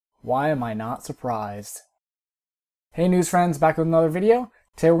Why am I not surprised? Hey news friends, back with another video.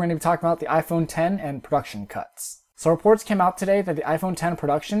 Today we're going to be talking about the iPhone X and production cuts. So reports came out today that the iPhone X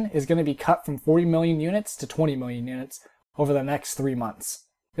production is going to be cut from 40 million units to 20 million units over the next 3 months.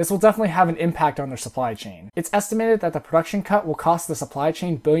 This will definitely have an impact on their supply chain. It's estimated that the production cut will cost the supply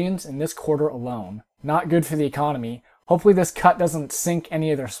chain billions in this quarter alone. Not good for the economy. Hopefully this cut doesn't sink any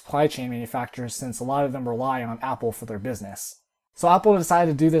of their supply chain manufacturers, since a lot of them rely on Apple for their business. So Apple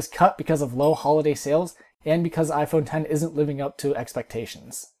decided to do this cut because of low holiday sales and because the iPhone X isn't living up to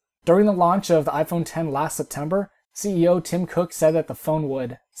expectations. During the launch of the iPhone X last September, CEO Tim Cook said that the phone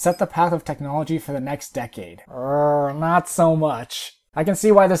would set the path of technology for the next decade. Not so much. I can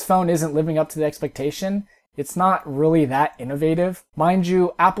see why this phone isn't living up to the expectation. It's not really that innovative. Mind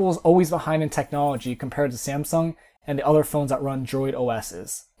you, Apple's always behind in technology compared to Samsung and the other phones that run Droid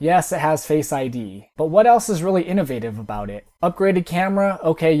OSs. Yes, it has Face ID, but what else is really innovative about it? Upgraded camera?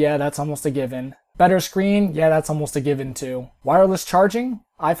 Okay, yeah, that's almost a given. Better screen? Yeah, that's almost a given too. Wireless charging?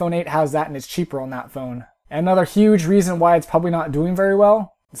 iPhone 8 has that and it's cheaper on that phone. And another huge reason why it's probably not doing very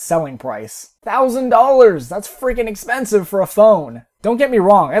well? The selling price. $1,000! That's freaking expensive for a phone! Don't get me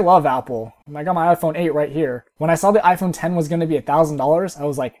wrong, I love Apple. I got my iPhone 8 right here. When I saw the iPhone X was going to be $1,000, I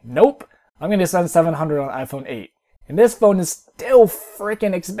was like, nope! I'm going to spend $700 on an iPhone 8. And this phone is still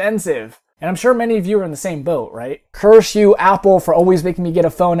freaking expensive. And I'm sure many of you are in the same boat, right? Curse you, Apple, for always making me get a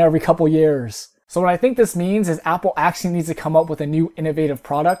phone every couple years. So what I think this means is Apple actually needs to come up with a new innovative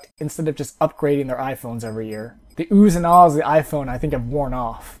product instead of just upgrading their iPhones every year. The oohs and ahs of the iPhone I think have worn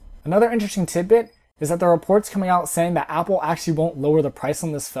off. Another interesting tidbit is that there are reports coming out saying that Apple actually won't lower the price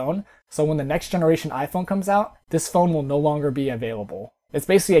on this phone, so when the next generation iPhone comes out, this phone will no longer be available. It's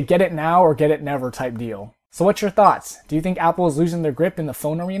basically a get it now or get it never type deal. So what's your thoughts? Do you think Apple is losing their grip in the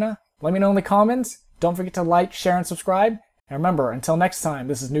phone arena? Let me know in the comments. Don't forget to like, share, and subscribe. And remember, until next time,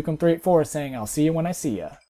 this is Nukem384 saying I'll see you when I see ya.